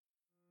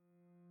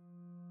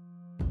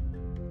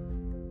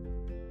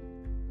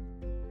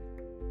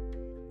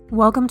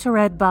Welcome to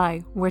Read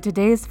By, where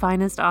today's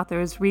finest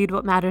authors read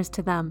what matters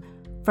to them,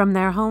 from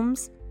their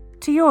homes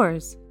to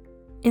yours.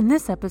 In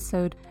this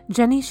episode,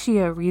 Jenny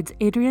Shia reads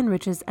Adrienne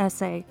Rich's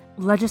essay,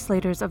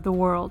 Legislators of the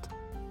World.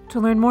 To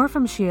learn more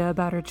from Shia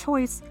about her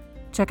choice,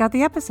 check out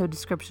the episode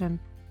description.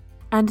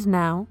 And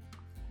now,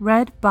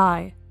 Read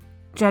By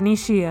Jenny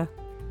Shia.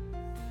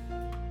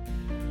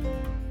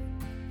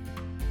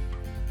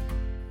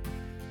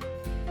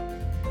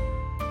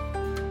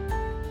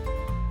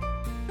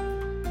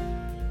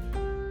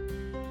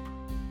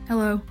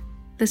 Hello,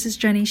 this is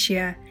Jenny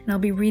Shia, and I'll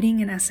be reading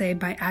an essay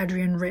by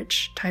Adrienne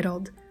Rich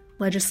titled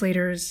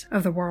Legislators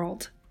of the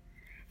World.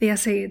 The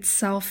essay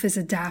itself is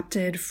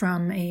adapted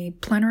from a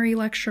plenary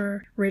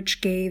lecture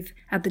Rich gave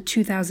at the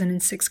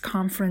 2006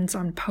 Conference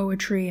on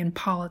Poetry and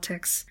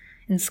Politics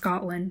in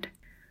Scotland.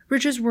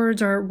 Rich's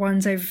words are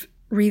ones I've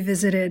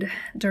revisited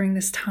during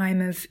this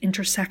time of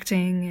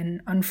intersecting and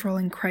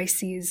unfurling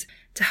crises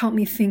to help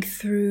me think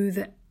through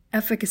the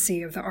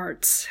efficacy of the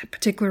arts,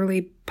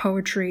 particularly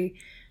poetry,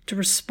 to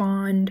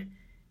respond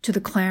to the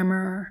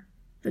clamor,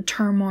 the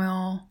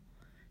turmoil,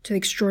 to the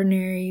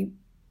extraordinary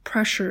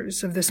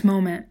pressures of this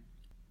moment.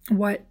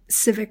 What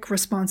civic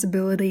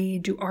responsibility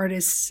do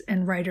artists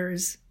and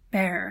writers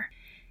bear?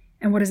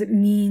 And what does it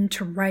mean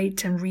to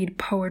write and read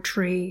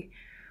poetry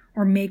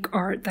or make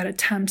art that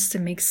attempts to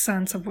make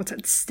sense of what's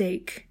at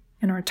stake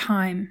in our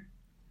time?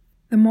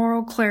 The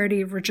moral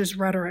clarity of Rich's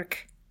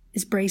rhetoric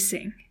is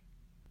bracing.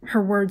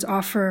 Her words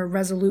offer a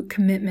resolute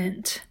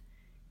commitment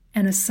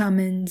and a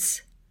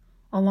summons,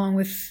 along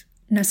with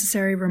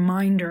necessary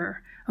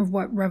reminder of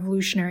what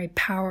revolutionary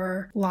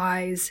power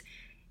lies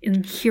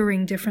in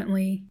hearing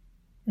differently,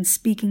 in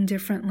speaking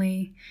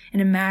differently, in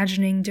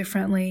imagining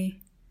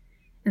differently,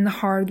 in the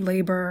hard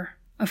labor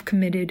of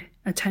committed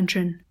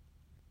attention.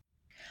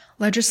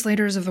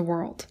 Legislators of the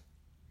World.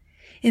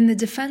 In The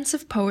Defense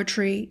of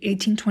Poetry,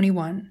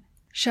 1821,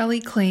 Shelley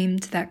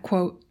claimed that,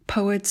 quote,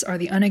 poets are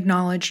the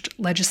unacknowledged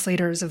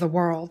legislators of the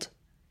world.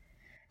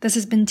 This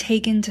has been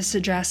taken to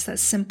suggest that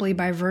simply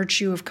by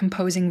virtue of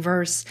composing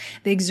verse,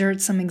 they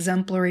exert some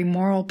exemplary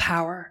moral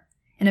power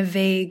in a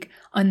vague,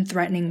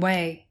 unthreatening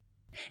way.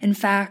 In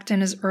fact,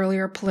 in his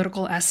earlier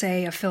political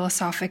essay, A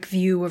Philosophic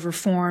View of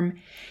Reform,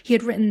 he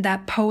had written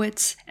that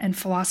poets and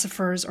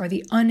philosophers are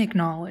the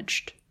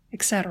unacknowledged,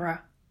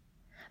 etc.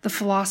 The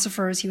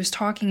philosophers he was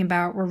talking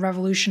about were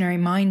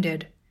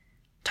revolutionary-minded: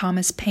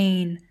 Thomas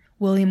Paine,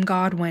 William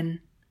Godwin,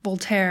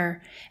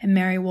 Voltaire, and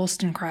Mary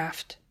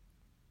Wollstonecraft.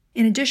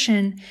 In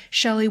addition,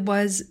 Shelley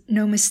was,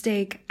 no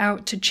mistake,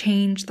 out to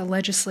change the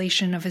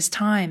legislation of his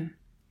time.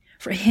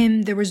 For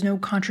him, there was no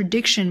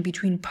contradiction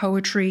between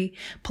poetry,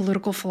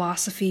 political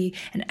philosophy,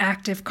 and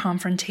active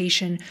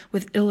confrontation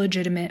with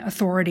illegitimate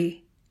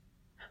authority.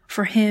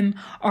 For him,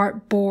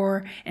 art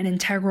bore an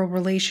integral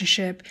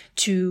relationship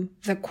to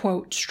the,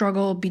 quote,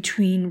 struggle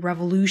between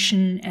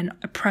revolution and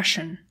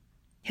oppression.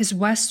 His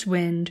west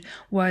wind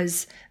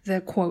was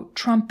the, quote,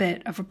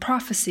 trumpet of a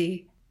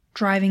prophecy,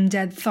 driving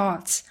dead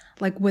thoughts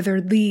like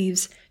withered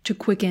leaves to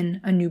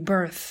quicken a new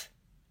birth.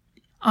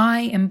 I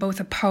am both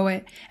a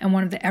poet and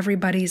one of the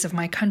everybodies of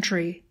my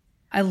country.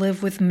 I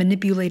live with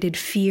manipulated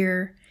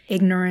fear,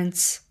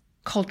 ignorance,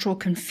 cultural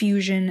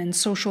confusion, and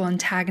social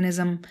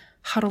antagonism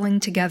huddling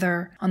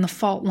together on the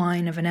fault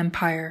line of an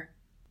empire.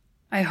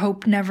 I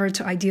hope never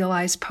to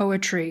idealize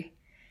poetry.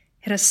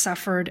 It has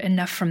suffered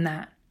enough from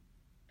that.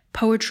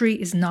 Poetry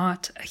is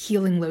not a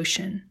healing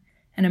lotion,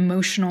 an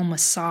emotional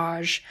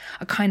massage,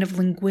 a kind of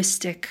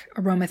linguistic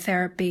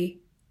aromatherapy.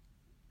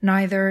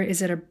 Neither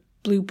is it a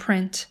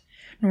blueprint,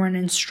 nor an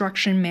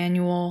instruction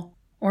manual,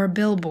 or a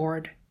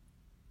billboard.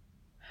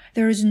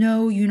 There is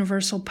no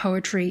universal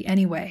poetry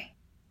anyway,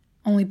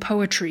 only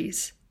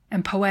poetries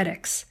and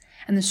poetics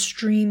and the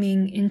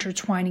streaming,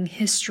 intertwining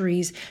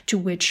histories to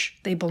which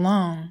they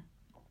belong.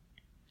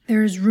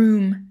 There is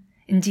room,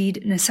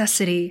 indeed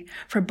necessity,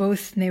 for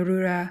both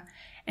Neruda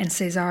and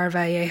Cesar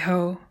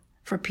Vallejo,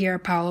 for Pier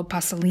Paolo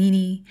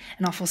Pasolini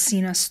and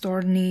Alfonsina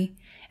Storni,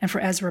 and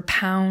for Ezra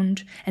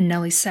Pound and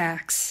Nellie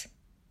Sachs.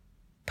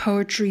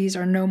 Poetries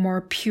are no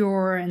more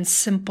pure and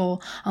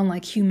simple,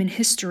 unlike human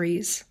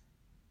histories.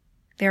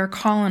 They are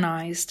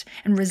colonized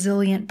and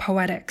resilient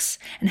poetics,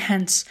 and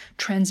hence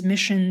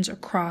transmissions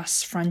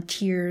across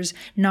frontiers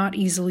not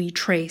easily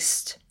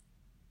traced.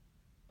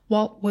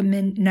 Walt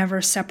Whitman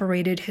never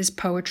separated his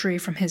poetry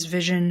from his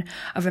vision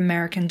of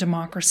American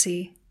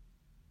democracy.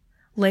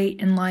 Late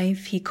in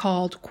life, he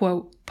called,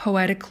 quote,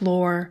 poetic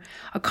lore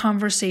a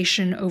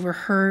conversation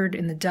overheard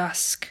in the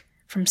dusk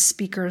from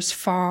speakers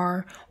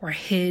far or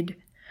hid,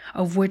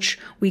 of which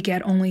we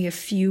get only a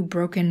few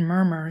broken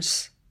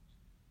murmurs,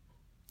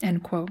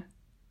 end quote.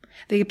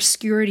 The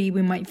obscurity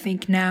we might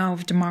think now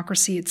of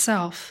democracy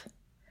itself,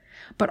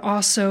 but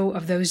also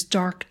of those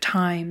dark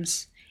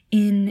times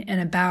in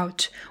and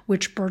about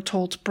which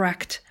Bertolt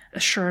Brecht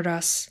assured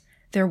us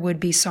there would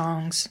be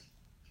songs.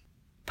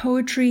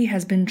 Poetry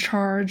has been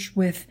charged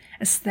with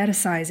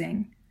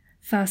aestheticizing,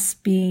 thus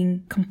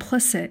being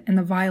complicit in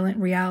the violent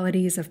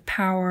realities of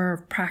power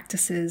of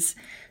practices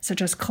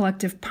such as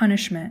collective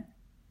punishment,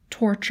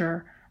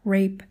 torture,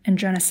 rape, and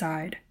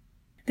genocide.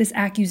 This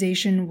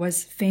accusation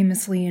was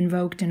famously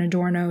invoked in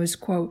Adorno's,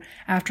 quote,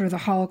 "after the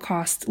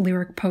Holocaust,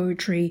 lyric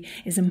poetry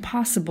is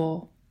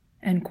impossible,"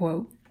 end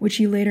quote, which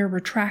he later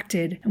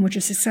retracted and which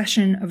a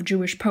succession of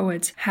Jewish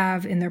poets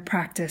have in their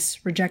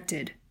practice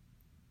rejected.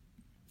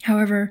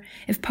 However,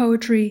 if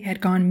poetry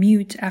had gone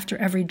mute after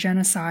every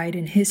genocide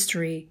in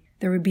history,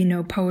 there would be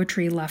no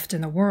poetry left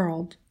in the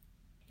world.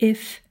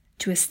 If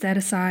to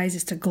aestheticize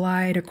is to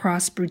glide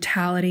across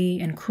brutality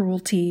and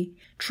cruelty,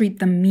 treat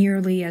them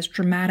merely as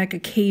dramatic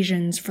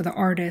occasions for the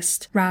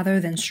artist rather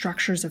than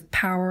structures of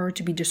power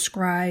to be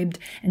described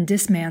and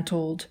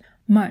dismantled,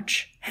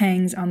 much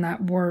hangs on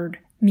that word,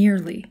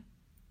 merely.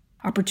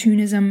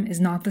 Opportunism is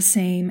not the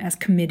same as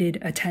committed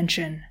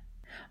attention.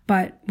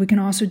 But we can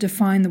also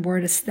define the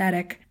word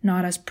aesthetic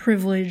not as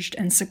privileged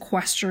and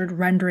sequestered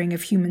rendering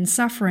of human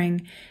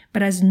suffering,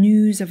 but as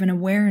news of an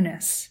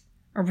awareness,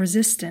 a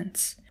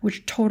resistance,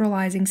 which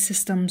totalizing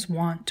systems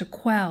want to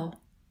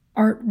quell.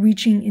 Art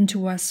reaching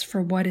into us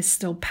for what is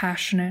still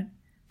passionate,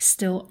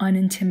 still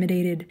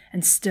unintimidated,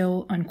 and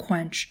still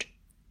unquenched.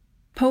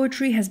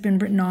 Poetry has been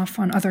written off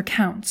on other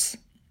counts.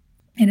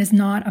 It is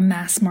not a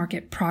mass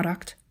market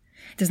product.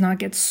 It does not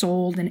get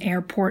sold in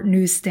airport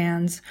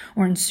newsstands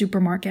or in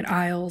supermarket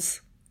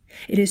aisles.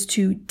 It is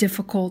too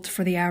difficult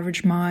for the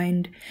average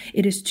mind.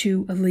 It is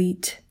too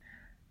elite.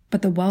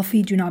 But the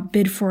wealthy do not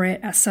bid for it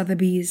at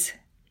Sotheby's.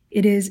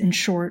 It is, in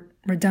short,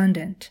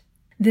 redundant.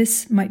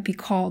 This might be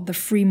called the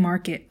free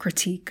market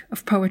critique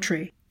of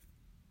poetry.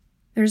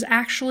 There's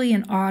actually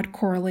an odd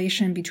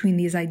correlation between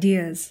these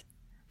ideas.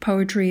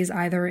 Poetry is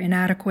either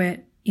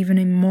inadequate, even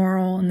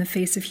immoral in the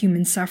face of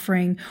human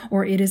suffering,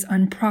 or it is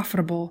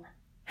unprofitable,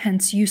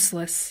 hence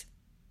useless.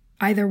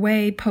 Either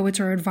way, poets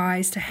are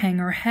advised to hang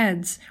our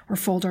heads or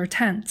fold our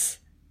tents.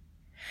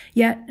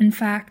 Yet, in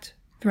fact,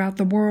 throughout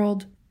the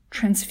world,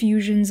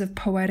 transfusions of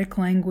poetic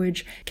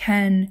language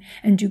can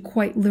and do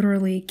quite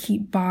literally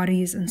keep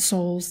bodies and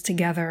souls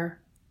together,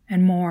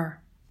 and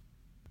more.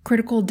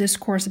 Critical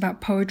discourse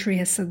about poetry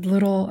has said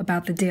little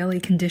about the daily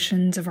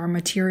conditions of our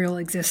material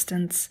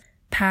existence,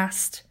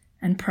 past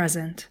and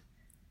present,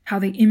 how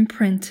they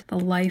imprint the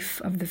life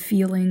of the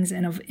feelings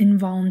and of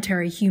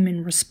involuntary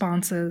human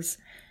responses,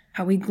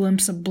 how we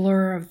glimpse a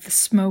blur of the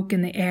smoke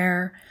in the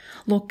air,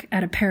 look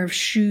at a pair of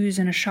shoes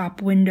in a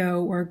shop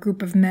window or a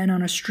group of men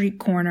on a street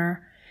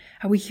corner,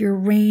 how we hear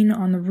rain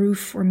on the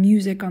roof or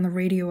music on the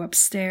radio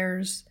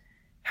upstairs,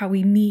 how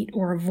we meet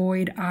or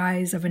avoid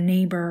eyes of a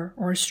neighbor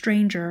or a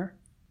stranger.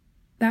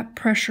 That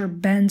pressure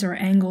bends our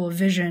angle of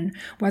vision,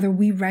 whether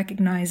we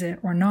recognize it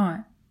or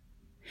not.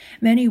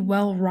 Many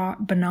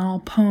well-wrought banal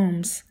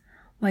poems,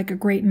 like a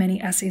great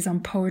many essays on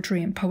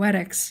poetry and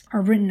poetics,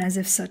 are written as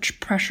if such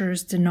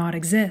pressures did not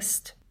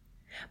exist.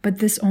 But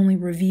this only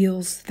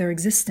reveals their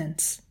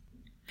existence.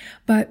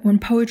 But when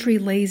poetry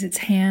lays its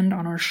hand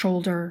on our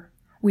shoulder,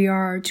 we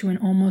are, to an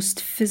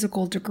almost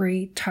physical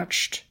degree,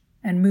 touched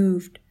and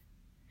moved.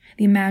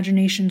 The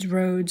imagination's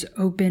roads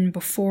open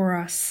before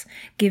us,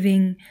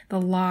 giving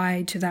the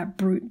lie to that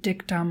brute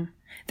dictum,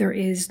 there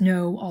is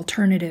no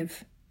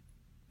alternative.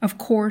 Of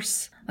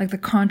course, like the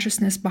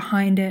consciousness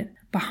behind it,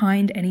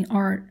 behind any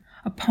art,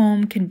 a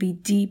poem can be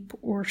deep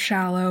or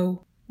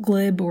shallow,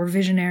 glib or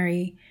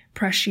visionary,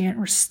 prescient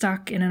or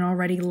stuck in an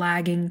already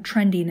lagging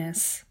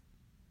trendiness.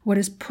 What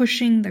is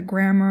pushing the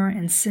grammar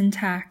and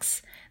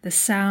syntax, the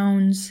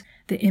sounds,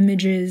 the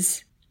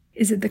images?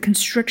 Is it the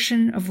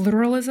constriction of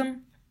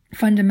literalism,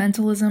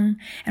 fundamentalism,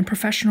 and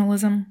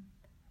professionalism,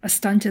 a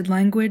stunted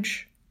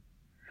language?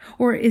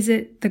 Or is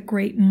it the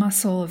great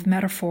muscle of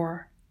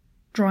metaphor,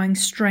 drawing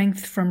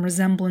strength from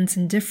resemblance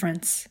and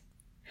difference?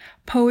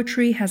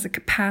 Poetry has the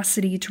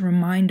capacity to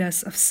remind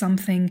us of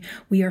something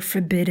we are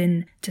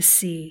forbidden to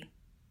see,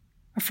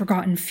 a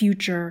forgotten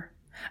future,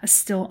 a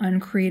still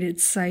uncreated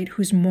site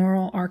whose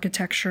moral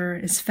architecture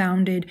is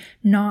founded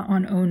not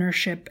on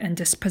ownership and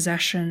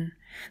dispossession,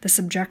 the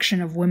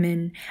subjection of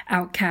women,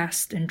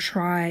 outcast and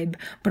tribe,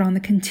 but on the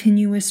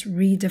continuous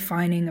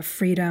redefining of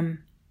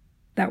freedom,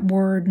 that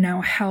word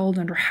now held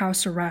under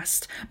house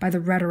arrest by the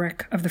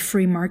rhetoric of the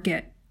free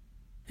market.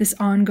 This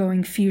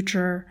ongoing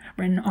future,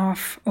 written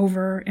off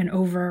over and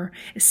over,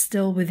 is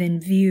still within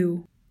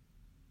view.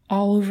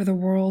 All over the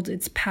world,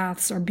 its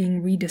paths are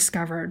being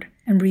rediscovered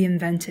and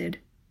reinvented.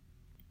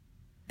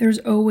 There's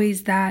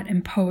always that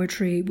in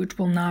poetry which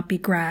will not be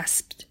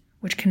grasped,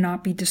 which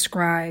cannot be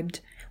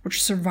described,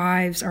 which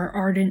survives our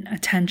ardent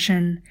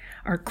attention,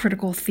 our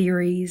critical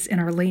theories, and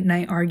our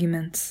late-night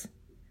arguments.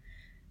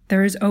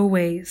 There is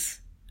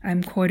always,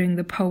 I'm quoting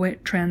the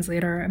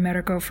poet-translator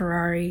Americo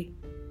Ferrari,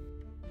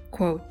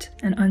 quote,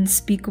 an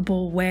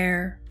unspeakable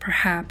where,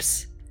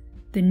 perhaps,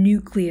 the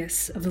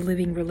nucleus of the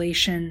living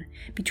relation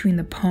between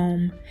the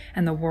poem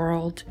and the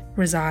world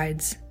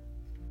resides.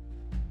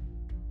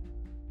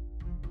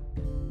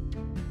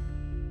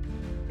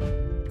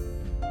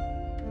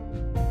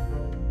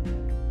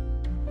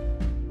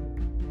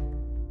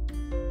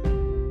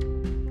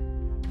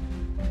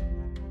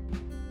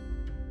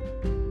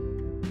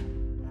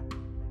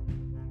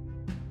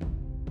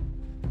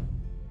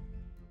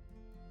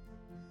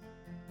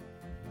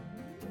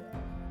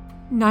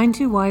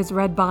 92Y's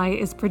Read By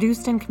is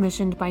produced and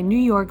commissioned by New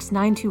York's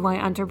 92Y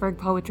Unterberg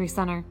Poetry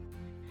Center,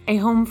 a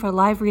home for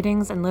live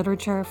readings and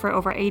literature for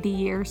over 80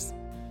 years.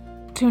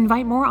 To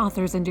invite more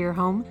authors into your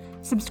home,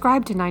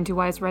 subscribe to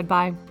 92Y's Read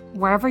By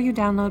wherever you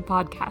download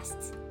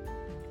podcasts.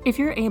 If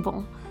you're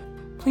able,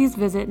 please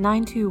visit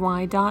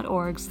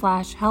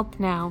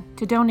 92y.org/helpnow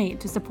to donate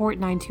to support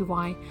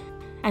 92Y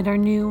and our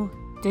new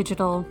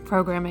digital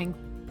programming.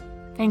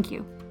 Thank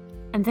you,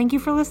 and thank you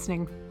for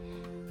listening.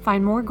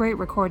 Find more great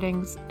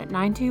recordings at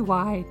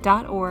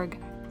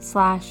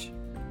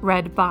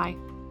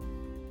 92y.org/readby.